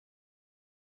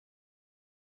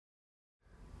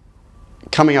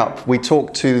Coming up, we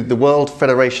talk to the World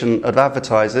Federation of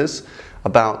Advertisers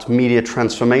about media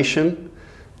transformation,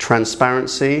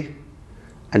 transparency,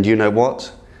 and you know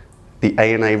what? The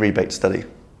ANA rebate study.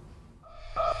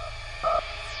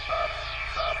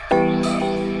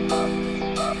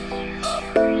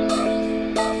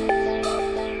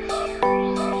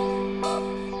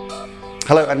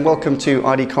 Hello and welcome to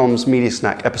IDCOM's Media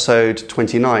Snack, episode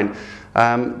 29.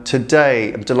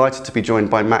 Today, I'm delighted to be joined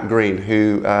by Matt Green,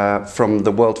 who from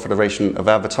the World Federation of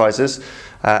Advertisers.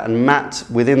 And Matt,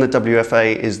 within the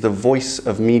WFA, is the voice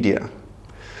of media.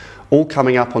 All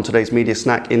coming up on today's Media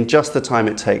Snack in just the time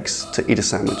it takes to eat a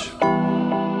sandwich.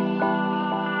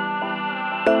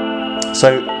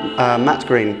 So, Matt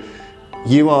Green,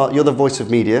 you're the voice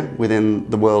of media within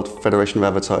the World Federation of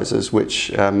Advertisers, which,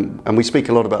 and we speak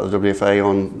a lot about the WFA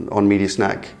on Media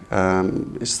Snack.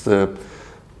 It's the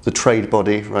trade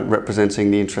body, right, representing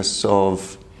the interests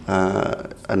of a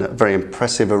very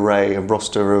impressive array, a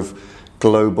roster of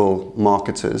global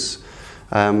marketers.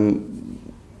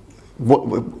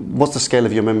 What's the scale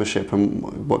of your membership,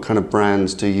 and what kind of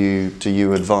brands do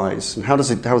you advise, and how does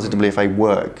the WFA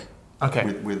work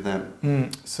with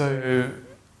them? So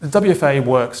the WFA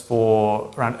works for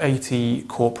around 80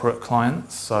 corporate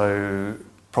clients, so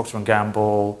Procter &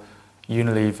 Gamble,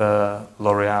 Unilever,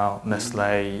 L'Oreal,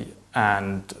 Nestlé,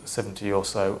 and 70 or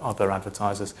so other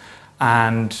advertisers,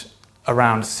 and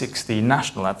around 60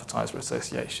 national advertiser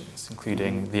associations,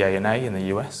 including the ANA in the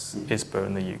US, ISBA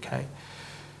in the UK,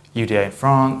 UDA in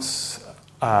France,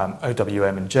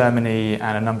 OWM in Germany,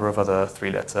 and a number of other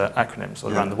three-letter acronyms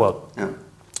all around the world. Yeah.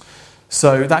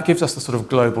 So that gives us the sort of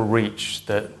global reach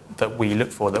that we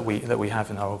look for, that we have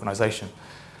in our organisation.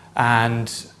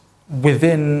 And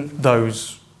within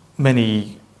those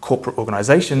many corporate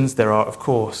organisations, there are, of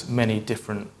course, many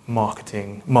different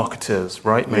marketers,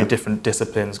 right? Many different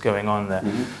disciplines going on there.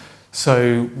 Mm-hmm.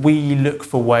 So we look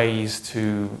for ways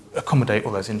to accommodate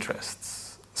all those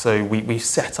interests. So we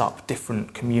set up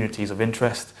different communities of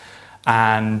interest,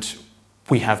 and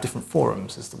we have different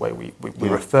forums, is the way we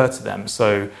refer to them.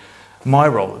 So my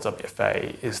role at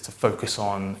WFA is to focus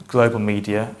on global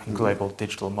media and global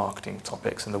digital marketing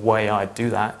topics, and the way I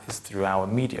do that is through our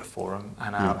media forum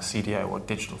and our CDO, or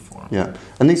digital forum. Yeah,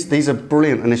 and these are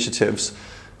brilliant initiatives.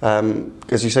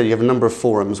 As you said, you have a number of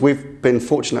forums. We've been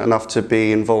fortunate enough to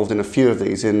be involved in a few of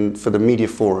these, for the media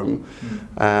forum,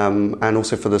 and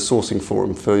also for the sourcing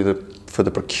forum, for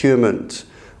the procurement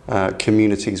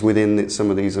communities within some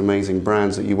of these amazing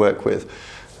brands that you work with.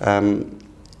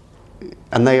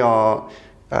 And they're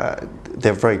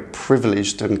very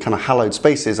privileged and kind of hallowed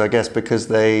spaces, I guess, because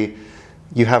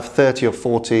you have 30 or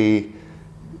 40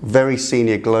 very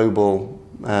senior global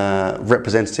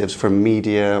representatives from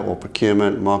media or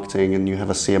procurement, marketing, and you have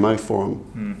a CMO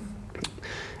forum.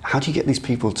 How do you get these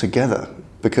people together?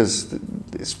 Because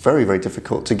it's very, very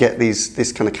difficult to get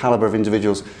this kind of caliber of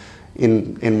individuals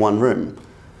in one room.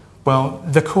 Well,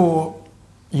 the core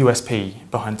USP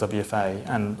behind WFA,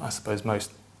 and I suppose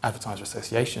most advertiser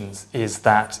associations, is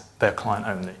that they're client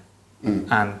only,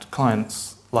 and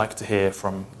clients like to hear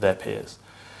from their peers,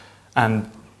 and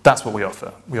that's what we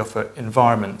offer. We offer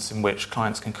environments in which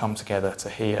clients can come together to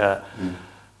hear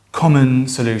common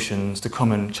solutions to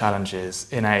common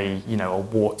challenges in a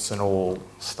warts and all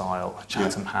style.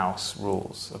 Chatham House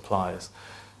rules applies,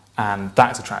 and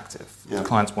that's attractive.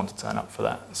 Clients want to turn up for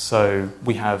that. So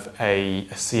we have a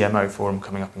CMO forum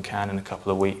coming up in Cannes in a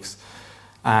couple of weeks.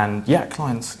 And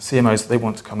clients, CMOs, they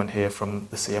want to come and hear from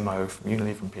the CMO, from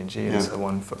Unilever, from P&G, and so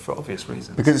on, for obvious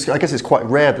reasons. Because I guess it's quite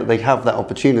rare that they have that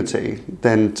opportunity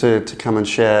then to come and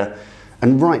share.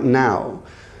 And right now,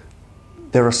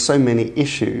 there are so many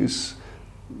issues,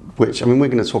 which, I mean, we're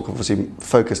going to talk, obviously,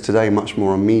 focus today much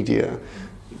more on media,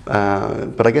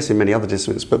 but I guess in many other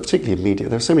disciplines, but particularly in media,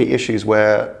 there are so many issues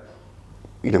where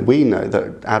we know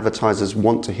that advertisers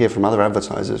want to hear from other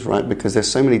advertisers, right? Because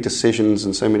there's so many decisions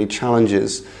and so many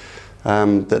challenges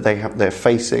that they're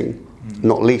facing,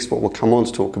 not least what we'll come on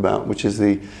to talk about, which is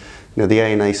the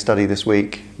ANA study this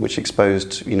week, which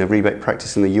exposed rebate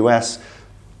practice in the US,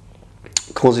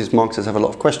 causes marketers to have a lot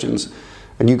of questions,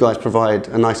 and you guys provide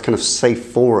a nice kind of safe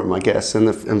forum, I guess,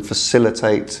 and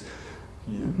facilitate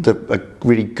a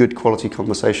really good quality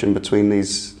conversation between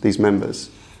these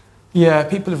members. Yeah,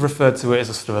 people have referred to it as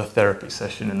a sort of a therapy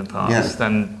session in the past,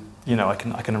 and I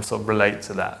can sort of relate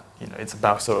to that. It's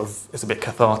about it's a bit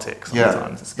cathartic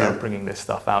sometimes. It's about bringing this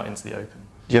stuff out into the open.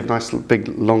 Do you have nice big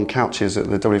long couches at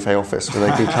the WFA office where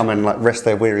they can come and rest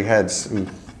their weary heads?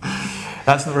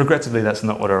 Regrettably, that's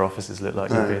not what our offices look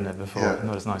like. You've been there before.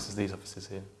 Not as nice as these offices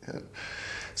here. Yeah.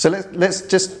 So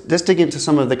let's dig into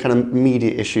some of the kind of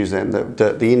media issues then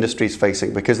that the industry is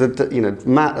facing, because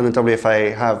Matt and the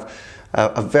WFA have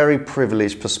a very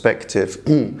privileged perspective,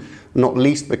 not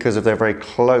least because of their very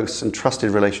close and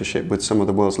trusted relationship with some of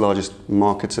the world's largest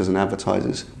marketers and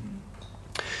advertisers,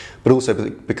 but also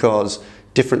because,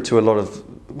 different to a lot of,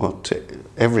 well, to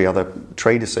every other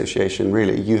trade association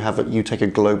really, you take a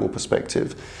global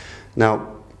perspective.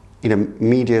 Now,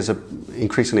 media is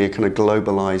increasingly a kind of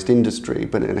globalized industry,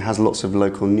 but it has lots of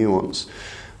local nuance.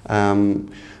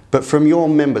 But from your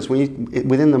members,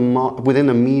 within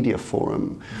the media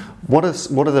forum, what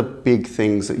are the big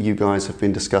things that you guys have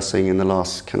been discussing in the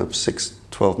last kind of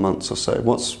 6-12 months or so?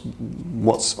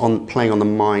 What's playing on the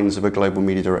minds of a global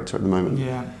media director at the moment?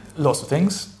 Yeah, lots of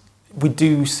things. We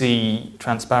do see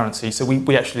transparency, so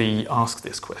we actually ask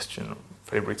this question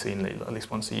very routinely, at least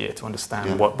once a year, to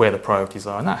understand where the priorities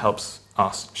are, and that helps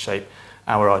us shape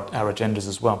our agendas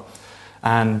as well.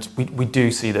 And we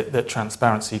do see that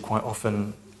transparency quite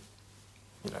often,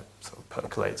 sort of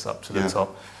percolates up to the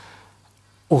top.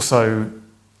 Also,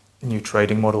 new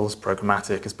trading models,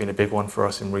 programmatic has been a big one for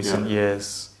us in recent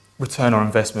years. Return on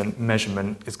investment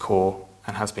measurement is core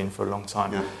and has been for a long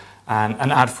time. Yeah.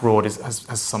 And ad fraud is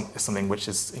something which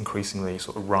is increasingly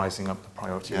sort of rising up the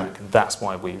priority rank, and that's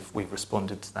why we've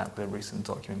responded to that with a recent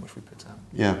document which we put out.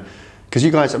 Yeah, because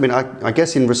you guys, I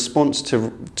guess in response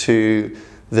to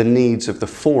the needs of the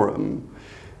forum,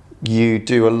 you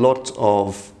do a lot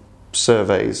of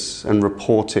surveys and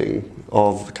reporting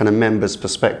of kind of members'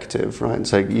 perspective, right?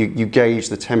 So you gauge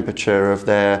the temperature of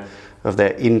their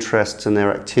interests and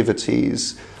their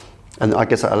activities. And I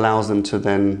guess that allows them to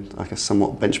then,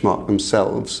 somewhat benchmark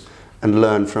themselves and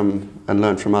learn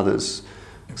from others.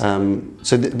 Exactly.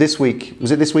 So this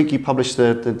week you published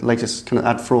the latest kind of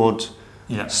ad fraud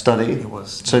study? It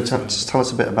was. So tell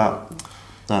us a bit about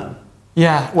that.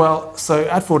 Yeah, well, so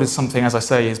ad fraud is something, as I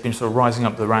say, has been sort of rising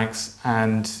up the ranks,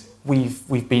 and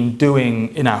we've been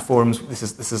doing in our forums. This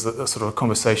is a sort of a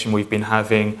conversation we've been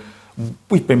having.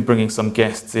 We've been bringing some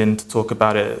guests in to talk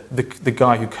about it. The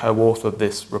guy who co-authored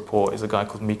this report is a guy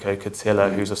called Mikko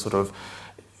Kotila, who's a sort of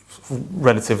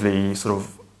relatively sort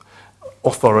of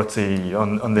authority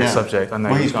on this subject. I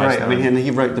know he's great. And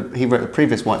he wrote the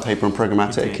previous white paper on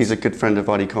programmatic. He's a good friend of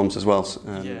IDComms as well.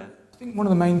 I think one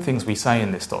of the main things we say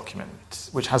in this document,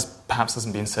 which perhaps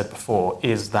hasn't been said before,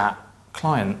 is that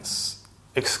clients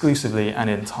exclusively and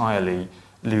entirely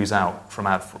lose out from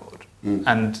ad fraud.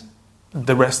 And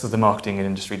the rest of the marketing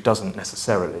industry doesn't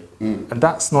necessarily. And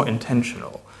that's not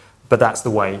intentional, but that's the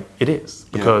way it is,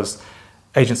 because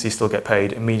agencies still get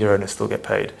paid and media owners still get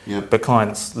paid, but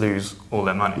clients lose all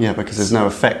their money. Yeah, because there's no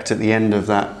effect at the end of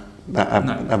that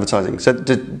advertising. So,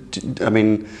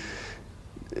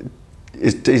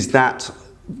 is that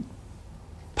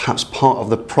perhaps part of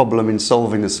the problem in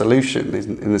solving the solution,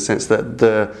 in the sense that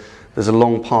there's a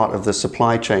long part of the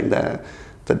supply chain there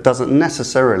that doesn't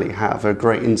necessarily have a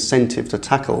great incentive to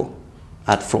tackle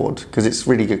ad fraud, because it's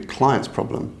really a client's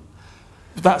problem?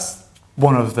 That's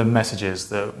one of the messages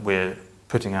that we're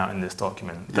putting out in this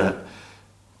document, that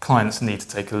clients need to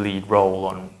take a lead role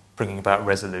on bringing about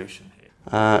resolution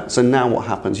here. So now what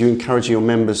happens? You encourage your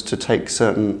members to take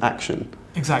certain action?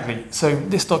 Exactly. So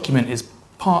this document is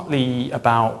partly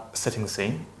about setting the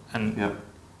scene and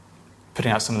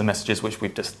putting out some of the messages which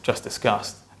we've just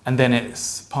discussed. And then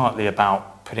it's partly about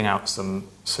putting out some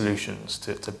solutions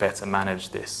to better manage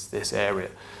this area.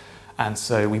 And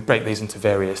so we break these into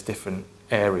various different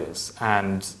areas,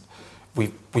 and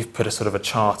we've put a sort of a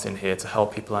chart in here to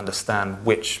help people understand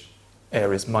which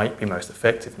areas might be most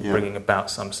effective in bringing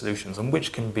about some solutions, and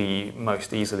which can be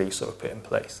most easily sort of put in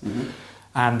place.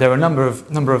 And there are a number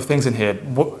of things in here.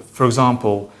 For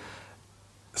example,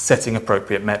 setting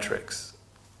appropriate metrics,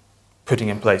 putting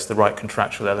in place the right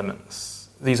contractual elements.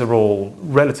 These are all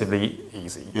relatively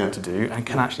easy to do and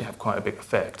can actually have quite a big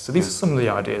effect. So these are some of the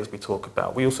ideas we talk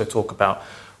about. We also talk about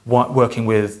working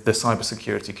with the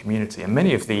cybersecurity community, and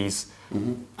many of these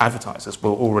advertisers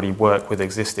will already work with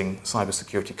existing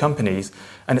cybersecurity companies,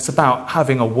 and it's about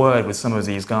having a word with some of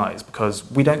these guys, because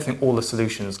we don't think all the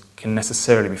solutions can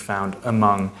necessarily be found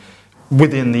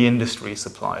within the industry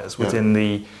suppliers, within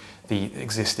the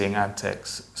existing ad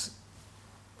techs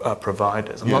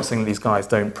providers. I'm not saying these guys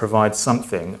don't provide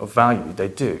something of value, they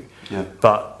do.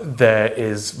 But there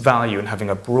is value in having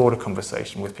a broader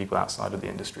conversation with people outside of the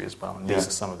industry as well, and these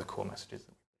are some of the core messages.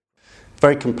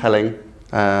 Very compelling.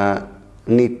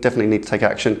 Definitely need to take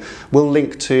action. We'll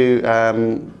link to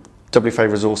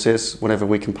WFA resources whenever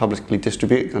we can publicly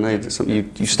distribute. I know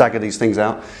you stagger these things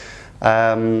out.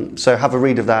 So have a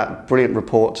read of that brilliant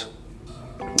report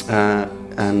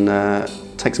and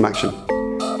take some action.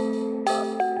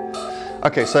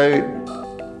 Okay, so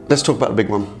let's talk about the big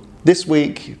one. This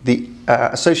week, the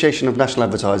Association of National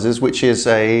Advertisers, which is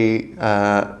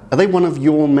are they one of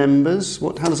your members?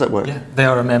 How does that work? Yeah, they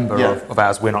are a member of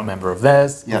ours. We're not a member of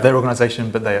theirs, of their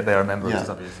organisation, but they are a member of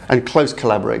the WFA. And close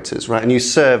collaborators, right? And you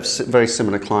serve very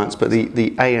similar clients, but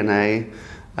the ANA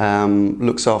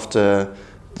looks after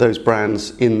those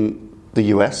brands in the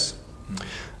US.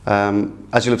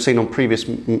 As you'll have seen on previous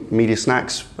Media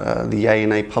Snacks, the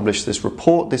ANA published this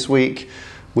report this week,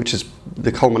 which is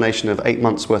the culmination of 8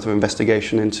 months' worth of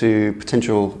investigation into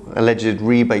potential alleged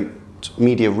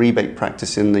media rebate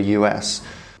practice in the US.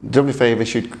 WFA have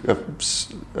issued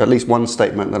at least one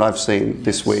statement that I've seen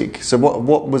this week. So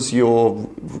what was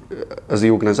as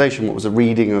the organisation, what was the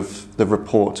reading of the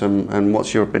report, and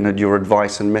what's your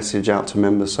advice and message out to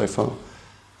members so far?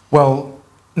 Well,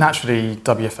 naturally,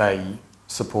 WFA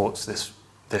supports this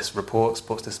report,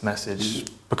 supports this message,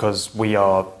 because we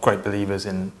are great believers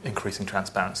in increasing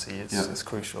transparency. It's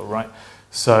crucial, right?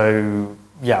 So,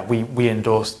 we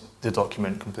endorse the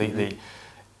document completely.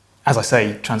 As I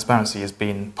say, transparency has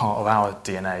been part of our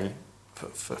DNA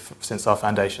since our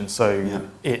foundation. So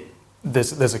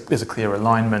there's a clear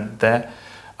alignment there.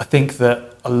 I think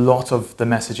that a lot of the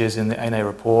messages in the ANA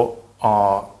report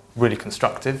are really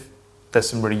constructive. There's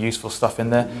some really useful stuff in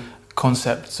there.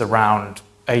 Concepts around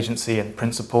agency and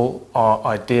principle are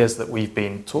ideas that we've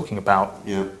been talking about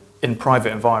in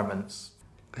private environments.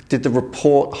 Did the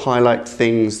report highlight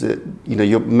things that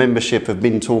your membership have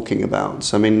been talking about?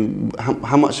 So, I mean,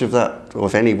 how much of that, or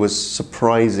if any, was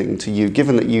surprising to you,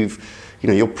 given that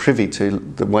you're privy to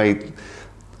the way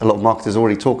a lot of marketers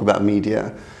already talk about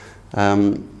media?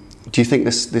 Do you think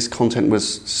this content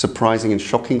was surprising and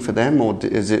shocking for them, or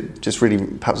is it just really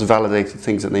perhaps validated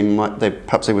things that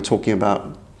they were talking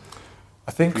about?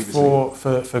 I think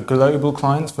for global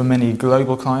clients, for many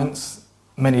global clients,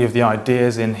 many of the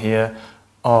ideas in here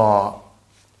are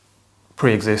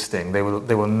pre-existing. They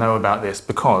will know about this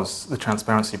because the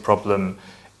transparency problem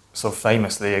sort of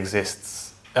famously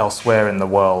exists elsewhere in the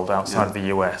world outside of the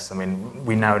US. I mean,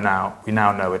 we now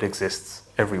know it exists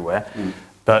everywhere.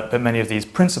 But many of these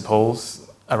principles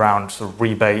around sort of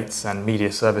rebates and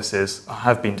media services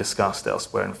have been discussed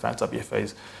elsewhere. In fact,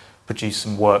 WFA's produced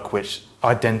some work which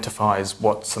identifies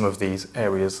what some of these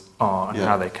areas are and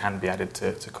how they can be added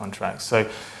to contracts. So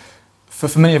for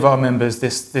many of our members,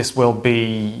 this will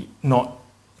be not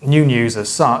new news as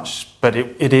such, but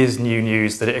it is new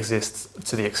news that it exists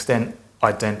to the extent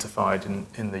identified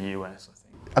in the US, I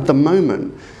think. At the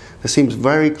moment, there seems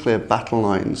very clear battle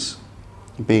lines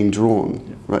being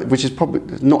drawn, right? Which is probably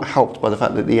not helped by the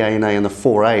fact that the ANA and the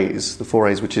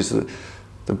 4As, which is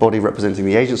the body representing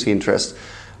the agency interest,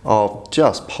 are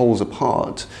just poles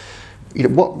apart.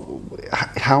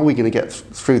 How are we going to get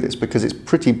through this? Because it's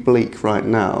pretty bleak right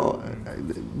now.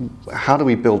 How do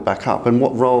we build back up? And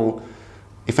what role,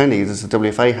 if any, does the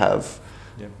WFA have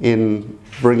in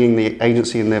bringing the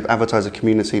agency and the advertiser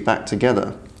community back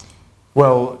together?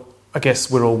 Well, I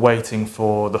guess we're all waiting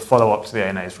for the follow-up to the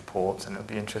ANA's report, and it'll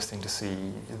be interesting to see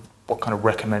what kind of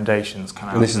recommendations come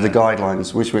out. And this is the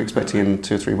guidelines, which we're expecting in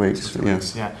 2 or 3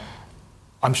 weeks. Yeah.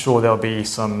 I'm sure there'll be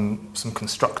some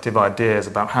constructive ideas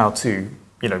about how to,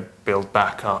 build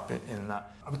back up in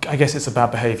that. I guess it's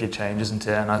about behaviour change, isn't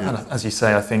it? And as you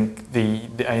say, I think the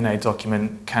ANA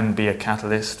document can be a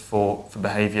catalyst for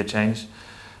behaviour change.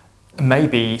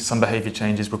 Maybe some behaviour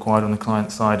change is required on the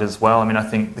client side as well. I mean, I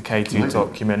think the K2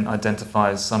 document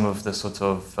identifies some of the sort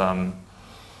of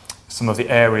some of the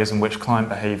areas in which client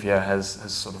behaviour has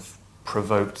sort of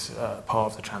provoked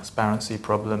part of the transparency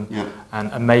problem,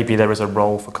 and maybe there is a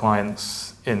role for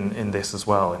clients in this as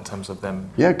well in terms of them.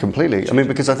 Yeah, completely. I mean,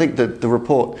 because I think that the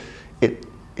report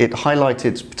it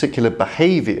highlighted particular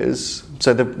behaviours.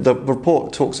 So the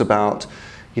report talks about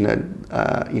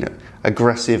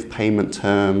aggressive payment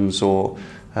terms or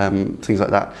things like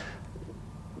that,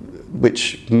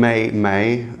 which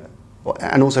may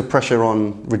and also pressure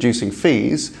on reducing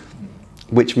fees,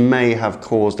 which may have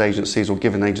caused agencies or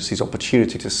given agencies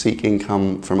opportunity to seek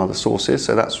income from other sources.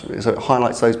 So it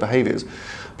highlights those behaviours.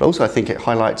 But also I think it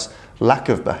highlights lack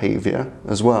of behaviour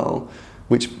as well,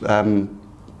 which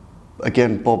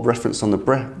again Bob referenced on the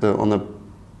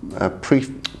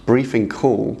briefing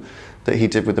call that he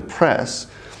did with the press,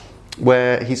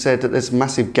 where he said that there's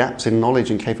massive gaps in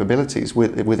knowledge and capabilities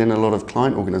within a lot of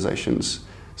client organisations.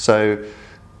 So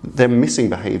they're missing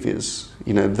behaviours.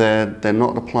 They're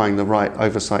not applying the right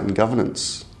oversight and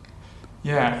governance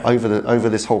over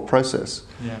this whole process.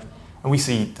 Yeah, and we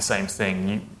see the same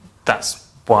thing. That's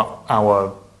what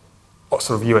our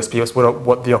sort of USP,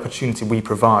 what the opportunity we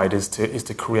provide is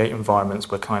to create environments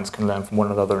where clients can learn from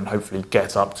one another and hopefully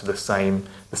get up to the same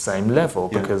level.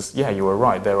 Because you were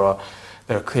right, there are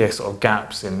clear sort of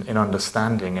gaps in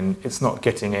understanding, and it's not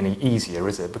getting any easier,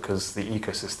 is it? Because the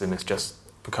ecosystem is just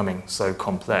becoming so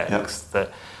complex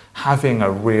that having a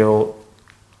real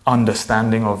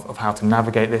understanding of how to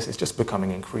navigate this is just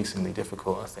becoming increasingly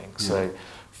difficult, I think. So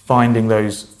finding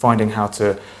how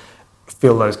to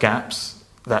fill those gaps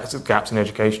in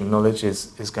education and knowledge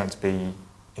is going to be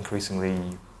increasingly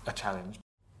a challenge.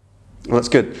 Well, that's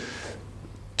good.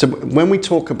 So when we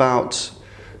talk about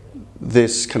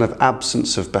this kind of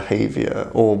absence of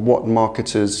behaviour, or what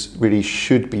marketers really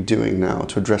should be doing now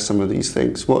to address some of these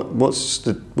things, what's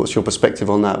your perspective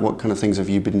on that? What kind of things have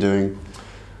you been doing?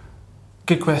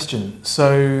 Good question.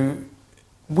 So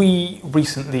we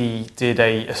recently did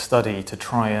a study to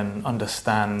try and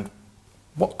understand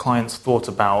what clients thought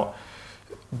about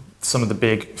some of the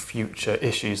big future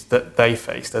issues that they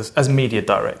faced as media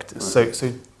directors. Right.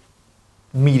 So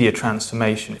media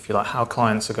transformation, if you like, how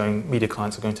media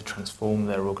clients are going to transform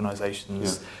their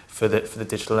organisations for the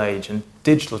digital age. And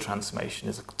digital transformation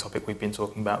is a topic we've been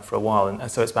talking about for a while,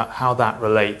 and so it's about how that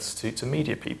relates to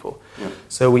media people. Yeah.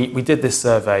 So we did this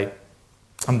survey,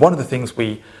 and one of the things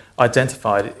we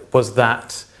identified was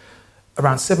that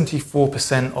around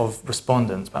 74% of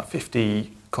respondents, about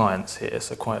 50 clients here,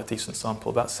 so quite a decent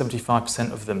sample, about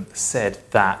 75% of them said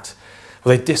that,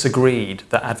 they disagreed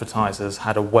that advertisers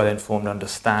had a well-informed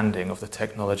understanding of the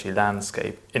technology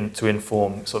landscape to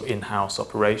inform sort of in-house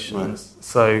operations. Right.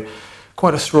 So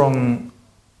quite a strong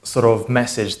sort of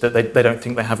message that they don't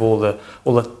think they have all the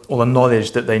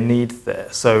knowledge that they need there.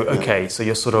 So so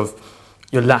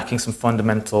you're lacking some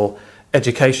fundamental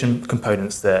education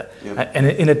components there. Yeah. And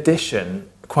in addition,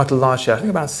 quite a large share, I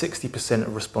think about 60%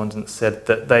 of respondents said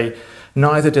that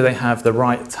neither do they have the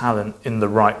right talent in the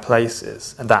right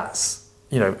places, and that's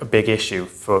a big issue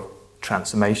for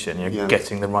transformation.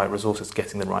 Getting the right resources,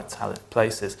 getting the right talent in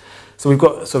places. So we've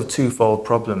got a sort of twofold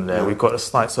problem there. We've got a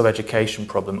slight sort of education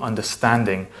problem,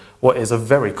 understanding what is a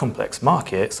very complex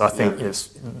market. So I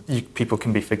think people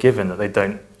can be forgiven that they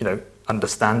don't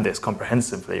understand this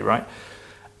comprehensively, right?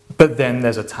 But then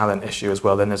there's a talent issue as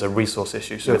well, then there's a resource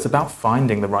issue. So it's about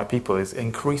finding the right people is an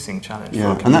increasing challenge.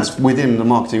 Yeah, and that's within the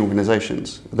marketing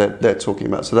organisations that they're talking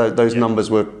about. So those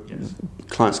numbers were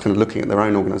clients kind of looking at their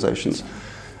own organisations.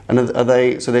 And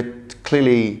so they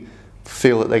clearly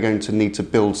feel that they're going to need to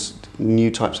build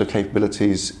new types of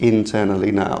capabilities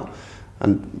internally now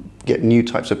and get new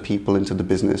types of people into the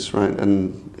business, right,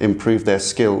 and improve their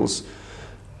skills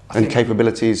and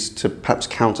capabilities to perhaps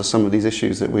counter some of these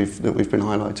issues that we've been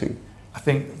highlighting. I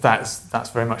think that's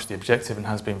very much the objective, and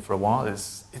has been for a while.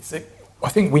 I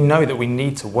think we know that we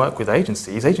need to work with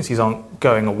agencies. Agencies aren't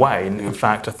going away. In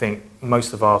fact, I think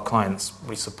most of our clients,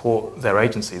 we support their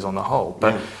agencies on the whole.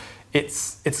 But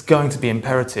it's going to be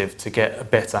imperative to get a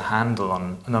better handle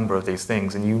on a number of these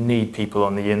things, and you need people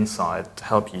on the inside to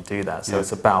help you do that. So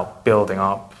it's about building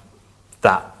up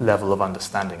that level of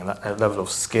understanding and that level of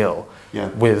skill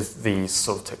with these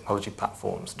sort of technology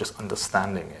platforms, just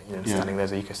understanding it, understanding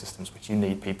those ecosystems, which you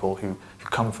need people who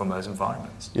come from those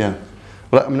environments. Yeah.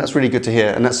 Well, I mean, that's really good to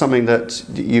hear, and that's something that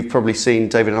you've probably seen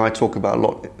David and I talk about a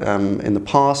lot in the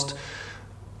past.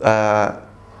 The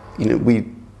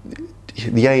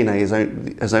ANA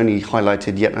has only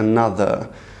highlighted yet another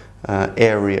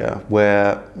area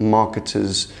where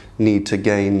marketers need to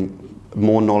gain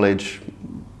more knowledge,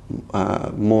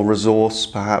 more resource,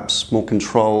 perhaps more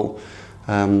control.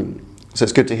 So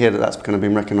it's good to hear that that's kind of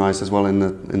been recognised as well in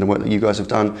the work that you guys have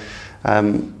done.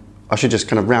 I should just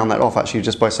kind of round that off actually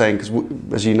just by saying, because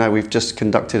as you know, we've just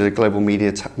conducted a global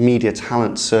media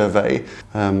talent survey.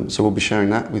 So we'll be sharing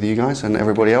that with you guys and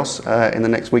everybody else in the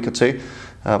next week or two.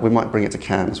 We might bring it to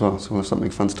Cannes as well, so we'll have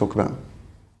something fun to talk about.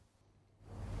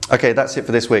 Okay, that's it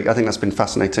for this week. I think that's been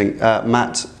fascinating.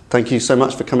 Matt, thank you so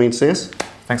much for coming to see us.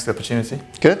 Thanks for the opportunity.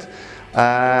 Good.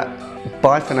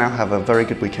 Bye for now. Have a very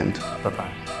good weekend.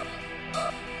 Bye-bye.